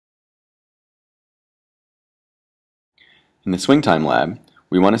In the swing time lab,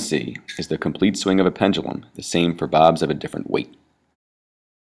 we want to see, is the complete swing of a pendulum the same for bobs of a different weight?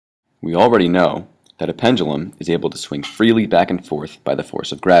 We already know that a pendulum is able to swing freely back and forth by the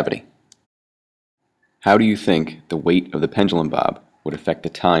force of gravity. How do you think the weight of the pendulum bob would affect the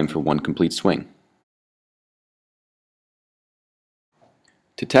time for one complete swing?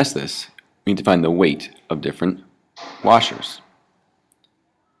 To test this, we need to find the weight of different washers.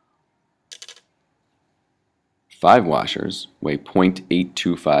 5 washers weigh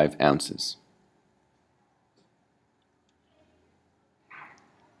 0.825 ounces.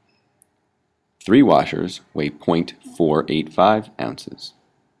 3 washers weigh 0.485 ounces.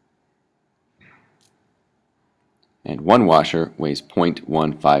 And 1 washer weighs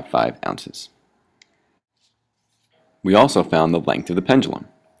 0.155 ounces. We also found the length of the pendulum,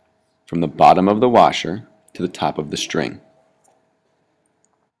 from the bottom of the washer to the top of the string.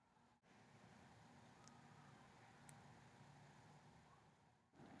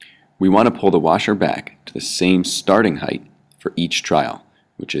 We want to pull the washer back to the same starting height for each trial,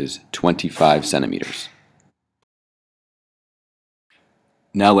 which is 25 centimeters.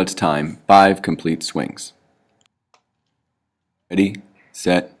 Now let's time 5 complete swings. Ready,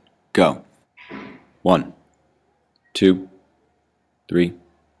 set, go. 1, 2, 3,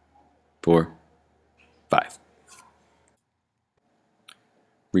 4, 5.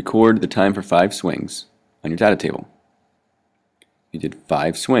 Record the time for 5 swings on your data table. You did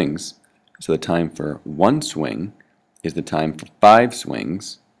 5 swings, so the time for 1 swing is the time for 5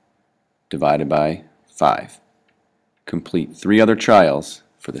 swings divided by 5. Complete 3 other trials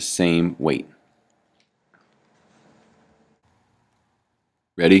for the same weight.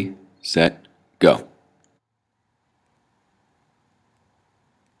 Ready, set, go.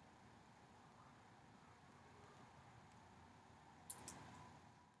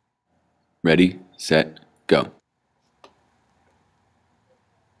 Ready, set, go.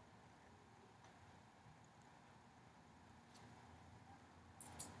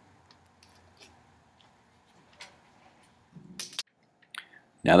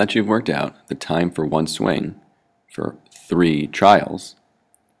 Now that you've worked out the time for 1 swing for 3 trials,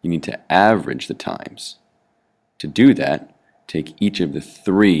 you need to average the times. To do that, take each of the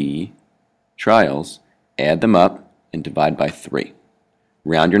 3 trials, add them up, and divide by 3.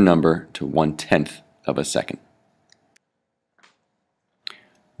 Round your number to 1/10 of a second.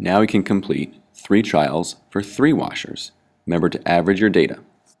 Now we can complete 3 trials for 3 washers. Remember to average your data.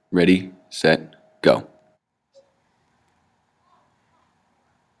 Ready, set, go.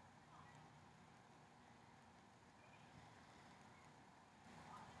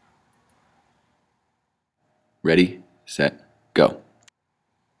 Ready, set, go.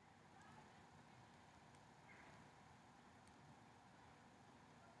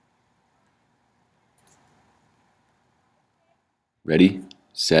 Ready,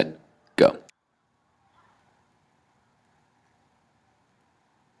 set, go.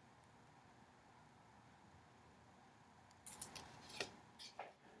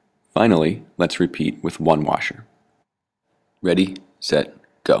 Finally, let's repeat with 1 washer. Ready, set,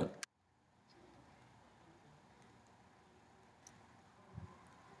 go.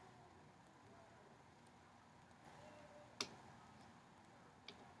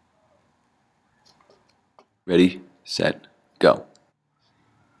 Ready, set, go.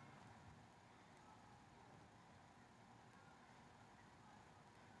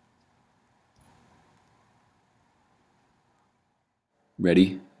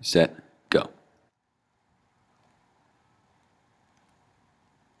 Ready, set, go.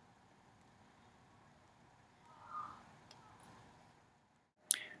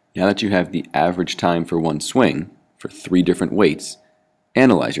 Now that you have the average time for 1 swing for 3 different weights,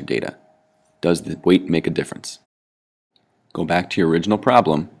 analyze your data. Does the weight make a difference? Go back to your original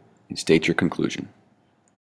problem and state your conclusion.